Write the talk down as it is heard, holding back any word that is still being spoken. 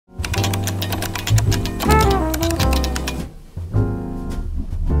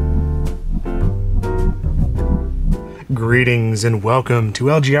Greetings and welcome to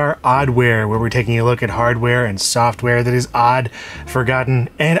LGR Oddware, where we're taking a look at hardware and software that is odd, forgotten,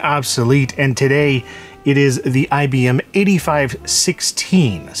 and obsolete. And today it is the IBM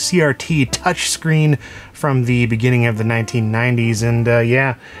 8516 CRT touchscreen from the beginning of the 1990s. And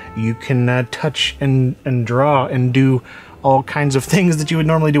yeah, you can touch and draw and do all kinds of things that you would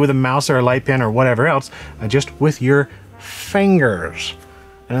normally do with a mouse or a light pen or whatever else, just with your fingers.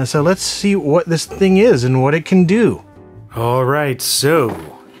 So let's see what this thing is and what it can do. Alright,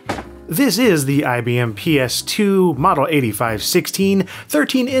 so this is the IBM PS2 Model 8516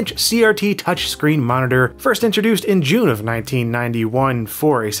 13-inch CRT touchscreen monitor, first introduced in June of 1991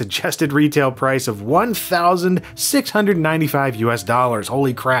 for a suggested retail price of $1,695 US.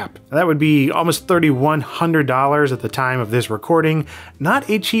 Holy crap. That would be almost $3,100 at the time of this recording. Not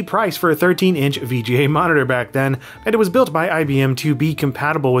a cheap price for a 13-inch VGA monitor back then, and it was built by IBM to be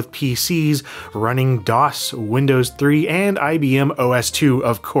compatible with PCs running DOS, Windows 3, and IBM OS2,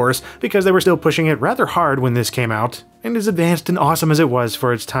 of course, because they were still pushing it rather hard when this came out. And as advanced and awesome as it was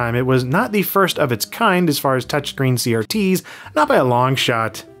for its time, it was not the first of its kind as far as touchscreen CRTs, not by a long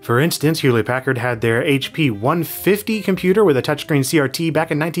shot. For instance, Hewlett-Packard had their HP 150 computer with a touchscreen CRT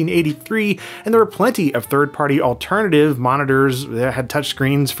back in 1983, and there were plenty of third-party alternative monitors that had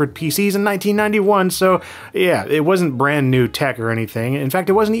touchscreens for PCs in 1991, so yeah, it wasn't brand new tech or anything. In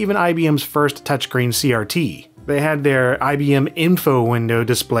fact, it wasn't even IBM's first touchscreen CRT. They had their IBM Info window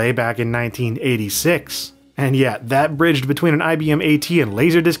display back in 1986. And yeah, that bridged between an IBM AT and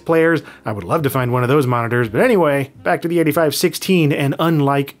Laserdisc players. I would love to find one of those monitors, but anyway, back to the 8516, and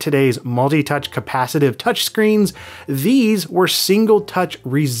unlike today's multi-touch capacitive touchscreens, these were single-touch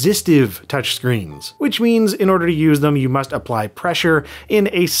resistive touchscreens, which means in order to use them, you must apply pressure in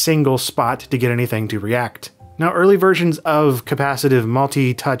a single spot to get anything to react. Now, early versions of capacitive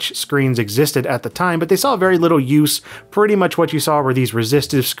multi-touch screens existed at the time, but they saw very little use. Pretty much what you saw were these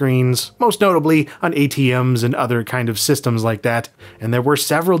resistive screens, most notably on ATMs and other kind of systems like that. And there were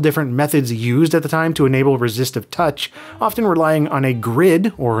several different methods used at the time to enable resistive touch, often relying on a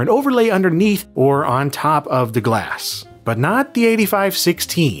grid or an overlay underneath or on top of the glass. But not the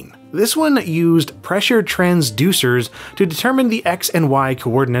 8516. This one used pressure transducers to determine the X and Y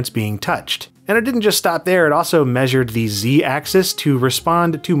coordinates being touched. And it didn't just stop there, it also measured the Z-axis to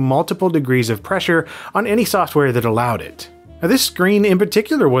respond to multiple degrees of pressure on any software that allowed it. Now, this screen in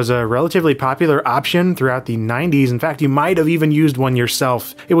particular was a relatively popular option throughout the 90s. In fact, you might have even used one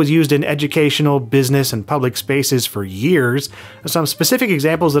yourself. It was used in educational, business, and public spaces for years. Some specific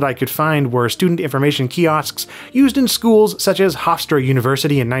examples that I could find were student information kiosks used in schools such as Hofstra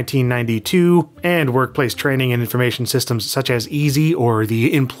University in 1992, and workplace training and information systems such as EASY, or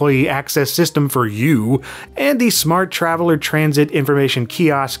the Employee Access System for You, and the Smart Traveler Transit Information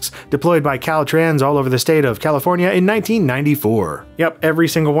kiosks deployed by Caltrans all over the state of California in 1994. Yep, every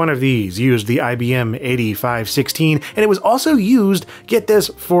single one of these used the IBM 8516, and it was also used, get this,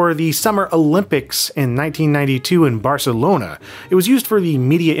 for the Summer Olympics in 1992 in Barcelona. It was used for the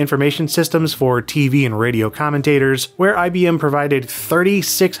media information systems for TV and radio commentators, where IBM provided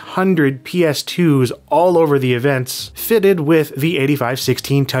 3,600 PS2s all over the events, fitted with the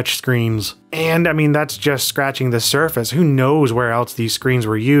 8516 touchscreens. And I mean, that's just scratching the surface. Who knows where else these screens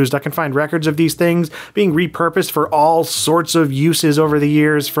were used? I can find records of these things being repurposed for all sorts of uses over the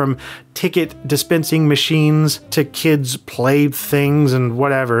years, from ticket dispensing machines to kids' play things and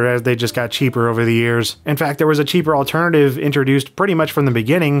whatever, as they just got cheaper over the years. In fact, there was a cheaper alternative introduced pretty much from the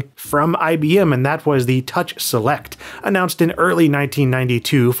beginning from IBM, and that was the Touch Select, announced in early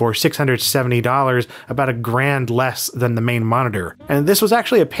 1992 for $670, about $1,000 less than the main monitor. And this was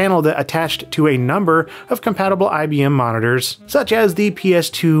actually a panel that attached to a number of compatible IBM monitors, such as the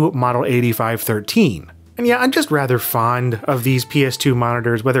PS2 Model 8513. And yeah, I'm just rather fond of these PS2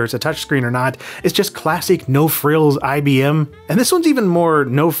 monitors, whether it's a touchscreen or not. It's just classic no-frills IBM. And this one's even more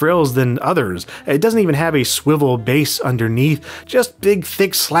no-frills than others. It doesn't even have a swivel base underneath, just big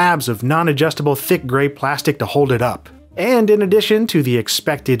thick slabs of non-adjustable thick gray plastic to hold it up. And in addition to the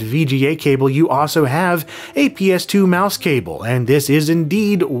expected VGA cable, you also have a PS2 mouse cable, and this is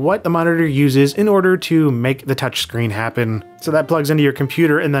indeed what the monitor uses in order to make the touchscreen happen. So that plugs into your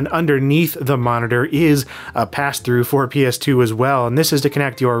computer, and then underneath the monitor is a pass-through for PS2 as well, and this is to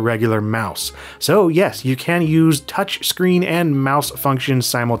connect your regular mouse. So yes, you can use touchscreen and mouse functions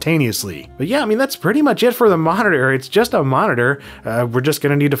simultaneously. But yeah, I mean, that's pretty much it for the monitor. It's just a monitor. We're just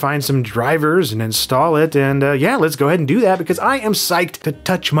gonna need to find some drivers and install it, and yeah, let's go ahead and do that, because I am psyched to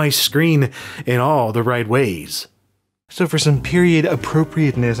touch my screen in all the right ways. So for some period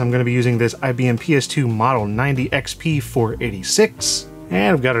appropriateness, I'm going to be using this IBM PS2 Model 90XP486.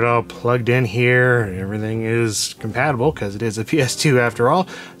 And I've got it all plugged in here. Everything is compatible because it is a PS2 after all.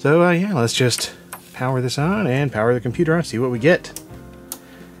 So yeah, let's just power this on and power the computer on, see what we get.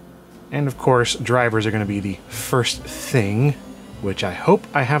 And of course, drivers are going to be the first thing, which I hope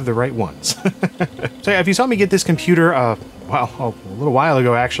I have the right ones. So yeah, if you saw me get this computer, well, a little while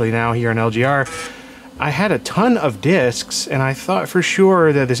ago actually now here in LGR, I had a ton of discs, and I thought for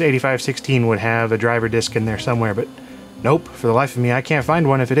sure that this 8516 would have a driver disc in there somewhere, but nope, for the life of me, I can't find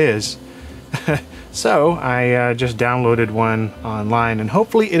one if it is. So I just downloaded one online, and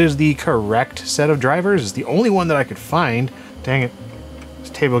hopefully it is the correct set of drivers. It's the only one that I could find. Dang it,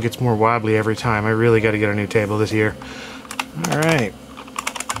 this table gets more wobbly every time. I really got to get a new table this year. All right.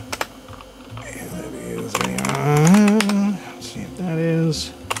 Let's see if that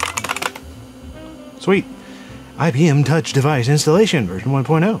is... Sweet. IBM Touch Device Installation, version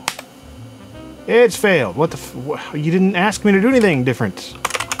 1.0. It's failed. What the you didn't ask me to do anything different.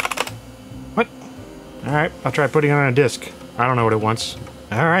 What? Alright, I'll try putting it on a disk. I don't know what it wants.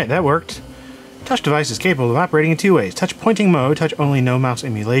 Alright, that worked. Touch device is capable of operating in two ways. Touch pointing mode, touch only, no mouse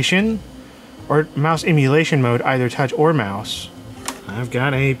emulation. Or mouse emulation mode, either touch or mouse. I've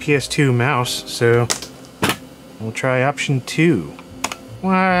got a PS2 mouse, so we'll try option 2.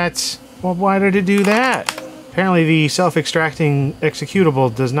 What? Well, why did it do that? Apparently the self-extracting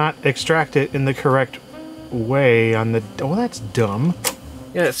executable does not extract it in the correct way on the... Oh, that's dumb.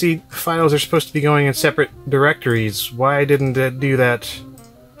 Yeah, see, files are supposed to be going in separate directories. Why didn't it do that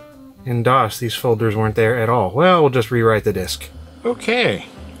in DOS? These folders weren't there at all. Well, we'll just rewrite the disk. Okay.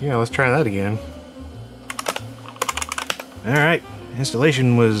 Yeah, let's try that again. Alright,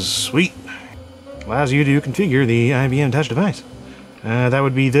 installation was sweet. Allows you to configure the IBM Touch device. That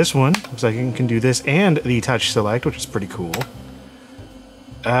would be this one. Looks like it can do this and the touch select, which is pretty cool.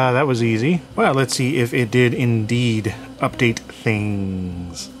 That was easy. Well, let's see if it did indeed update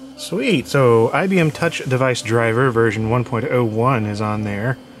things. Sweet, so IBM Touch Device Driver version 1.01 is on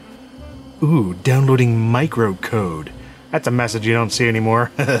there. Ooh, downloading microcode. That's a message you don't see anymore.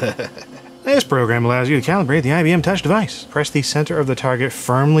 This program allows you to calibrate the IBM Touch device. Press the center of the target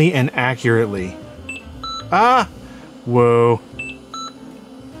firmly and accurately. Ah! Whoa.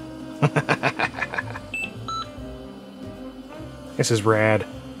 This is rad.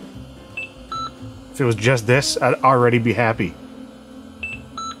 If it was just this, I'd already be happy.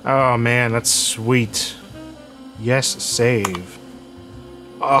 Oh man, that's sweet. Yes, save.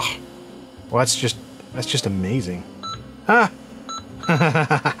 Oh, well, that's just amazing. Ah.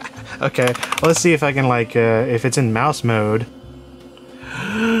 Okay, let's see if I can like if it's in mouse mode.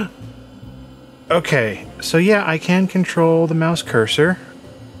 Okay, so yeah, I can control the mouse cursor.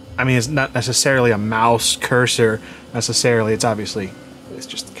 I mean, it's not necessarily a mouse cursor, necessarily. It's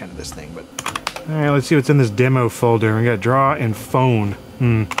just kind of this thing, but... Alright, let's see what's in this demo folder. We got draw and phone.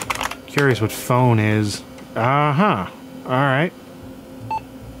 Curious what phone is. Uh-huh. Alright.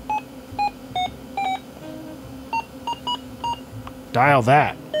 Dial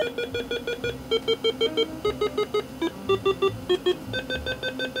that.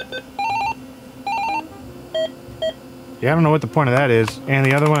 Yeah, I don't know what the point of that is. And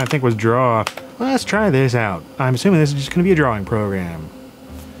the other one I think was draw. Well, let's try this out. I'm assuming this is just going to be a drawing program.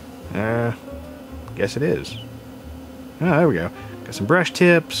 Guess it is. Oh, there we go. Got some brush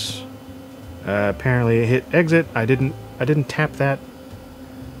tips. Apparently it hit exit. I didn't tap that.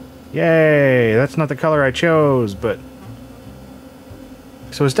 Yay! That's not the color I chose, but...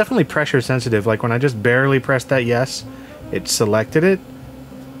 So it's definitely pressure sensitive. Like when I just barely pressed that yes, it selected it.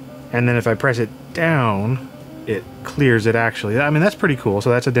 And then if I press it down, it clears it actually. I mean, that's pretty cool.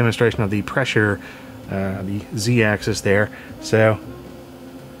 So that's a demonstration of the pressure, the Z-axis there. So,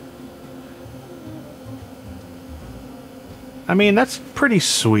 I mean, that's pretty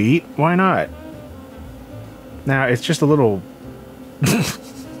sweet. Why not? Now, it's just a little...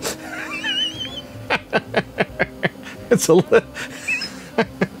 It's a little...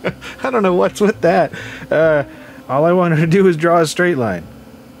 I don't know what's with that. All I wanted to do was draw a straight line.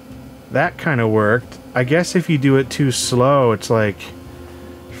 That kind of worked. I guess if you do it too slow, it's like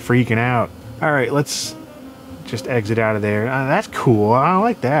freaking out. Alright, let's just exit out of there. That's cool. I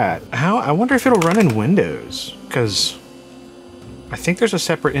like that. I wonder if it'll run in Windows, because I think there's a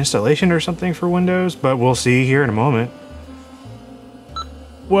separate installation or something for Windows, but we'll see here in a moment.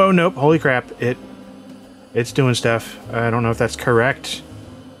 Whoa, nope. Holy crap. It's doing stuff. I don't know if that's correct,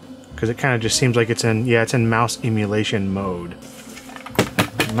 because it kind of just seems like it's in, yeah, it's in mouse emulation mode.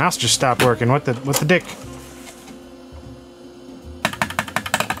 The mouse just stopped working. What the dick?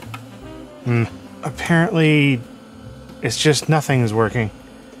 Apparently, it's just nothing's working.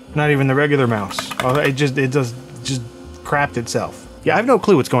 Not even the regular mouse. Oh, it just crapped itself. Yeah, I have no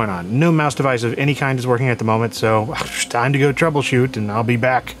clue what's going on. No mouse device of any kind is working at the moment, so time to go troubleshoot, and I'll be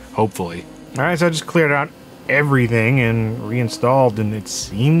back, hopefully. Alright, so I just cleared out everything and reinstalled, and it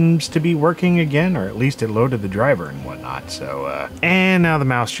seems to be working again, or at least it loaded the driver and whatnot, so, and now the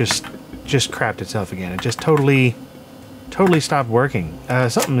mouse just crapped itself again. It just totally stopped working.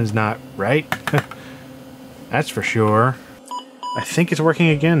 Something is not right. That's for sure. I think it's working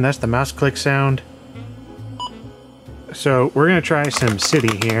again. That's the mouse click sound. So we're gonna try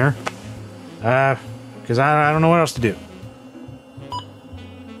SimCity here, because I don't know what else to do.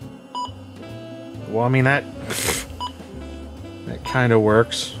 Well, I mean that kind of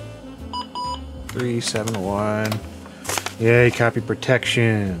works. 371. Yay, copy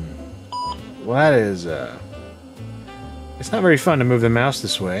protection. Well, that is it's not very fun to move the mouse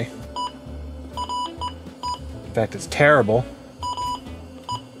this way. In fact, it's terrible.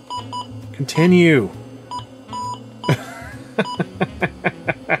 Continue.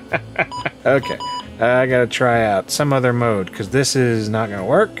 Okay, I gotta try out some other mode, because this is not gonna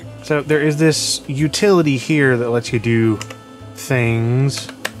work. So there is this utility here that lets you do things.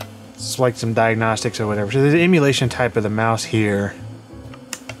 It's like some diagnostics or whatever. So there's an emulation type of the mouse here.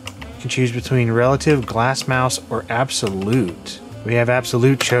 You can choose between relative, glass mouse, or absolute. We have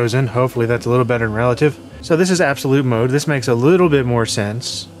absolute chosen. Hopefully that's a little better than relative. So this is absolute mode. This makes a little bit more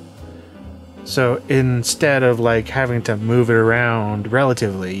sense. So instead of like having to move it around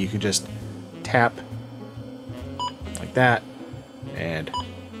relatively, you can just tap like that, and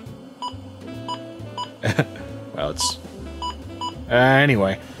well, it's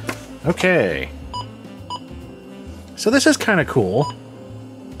anyway. Okay, so this is kind of cool.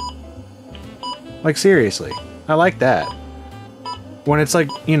 Like, seriously, I like that. When it's like,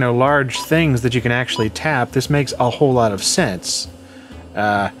 you know, large things that you can actually tap, this makes a whole lot of sense.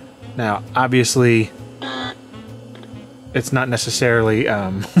 Now, obviously, it's not necessarily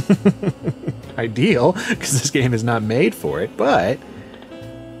ideal, because this game is not made for it, but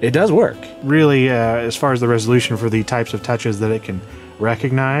it does work. Really, as far as the resolution for the types of touches that it can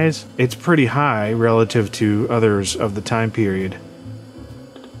recognize, it's pretty high relative to others of the time period.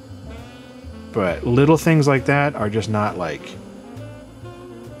 But little things like that are just not, like,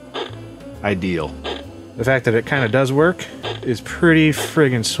 ideal. The fact that it kind of does work is pretty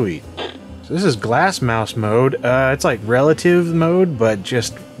friggin' sweet. So this is glass mouse mode. It's like relative mode, but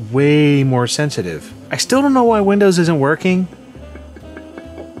just way more sensitive. I still don't know why Windows isn't working.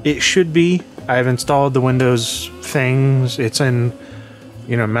 It should be. I've installed the Windows things. It's in,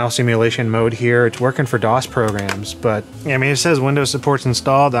 you know, mouse emulation mode here. It's working for DOS programs, but I mean, it says Windows support's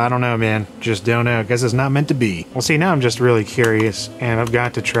installed. I don't know, man. Just don't know. I guess it's not meant to be. Well, see, now I'm just really curious, and I've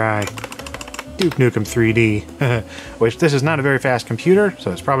got to try Duke Nukem 3D, which this is not a very fast computer,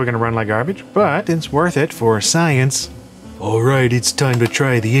 so it's probably going to run like garbage, but it's worth it for science. Alright, it's time to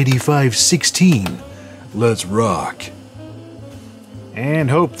try the 8516. Let's rock.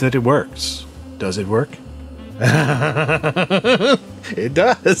 And hope that it works. Does it work? It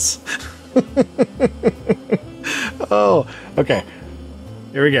does. Oh, okay.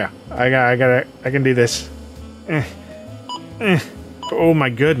 Here we go. I can do this. Oh my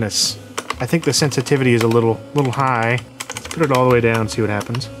goodness. I think the sensitivity is a little high. Let's put it all the way down, see what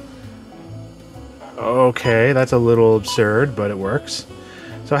happens. Okay, that's a little absurd, but it works.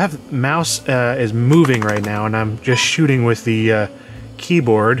 So I have mouse is moving right now, and I'm just shooting with the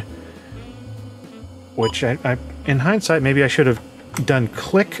keyboard, which I in hindsight maybe I should have done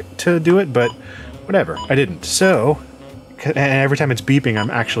click to do it, but whatever, I didn't. So, and every time it's beeping,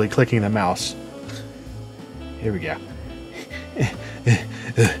 I'm actually clicking the mouse. Here we go.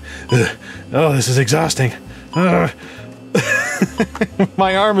 Oh, this is exhausting.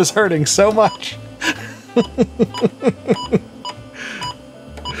 My arm is hurting so much.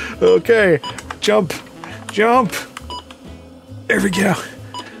 Okay, jump, jump. There we go.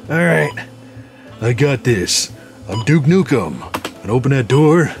 All right, I got this. I'm Duke Nukem. And open that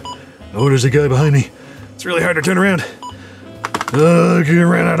door. Oh, there's a guy behind me. it's really hard to turn around. I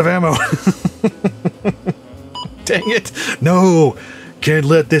ran out of ammo. Dang it. No, can't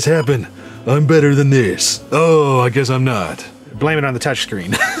let this happen. I'm better than this. Oh, I guess I'm not. Blame it on the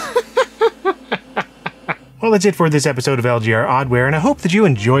touchscreen. Well, that's it for this episode of LGR Oddware, and I hope that you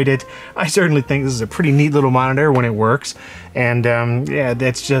enjoyed it. I certainly think this is a pretty neat little monitor when it works, and yeah,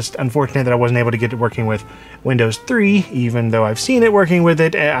 that's just unfortunate that I wasn't able to get it working with Windows 3, even though I've seen it working with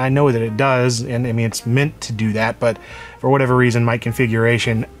it. I know that it does, and I mean, it's meant to do that, but for whatever reason, my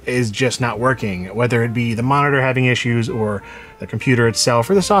configuration is just not working, whether it be the monitor having issues, or the computer itself,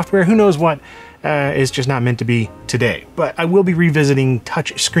 or the software, who knows what. is just not meant to be today. But I will be revisiting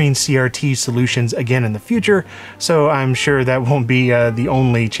touchscreen CRT solutions again in the future, so I'm sure that won't be the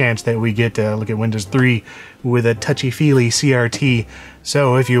only chance that we get to look at Windows 3 with a touchy-feely CRT.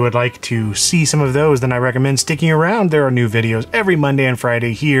 So if you would like to see some of those, then I recommend sticking around. There are new videos every Monday and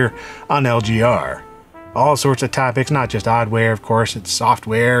Friday here on LGR. All sorts of topics, not just Oddware, of course, it's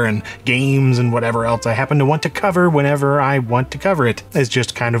software and games and whatever else I happen to want to cover whenever I want to cover it. It's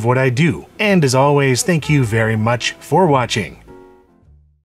just kind of what I do. And as always, thank you very much for watching.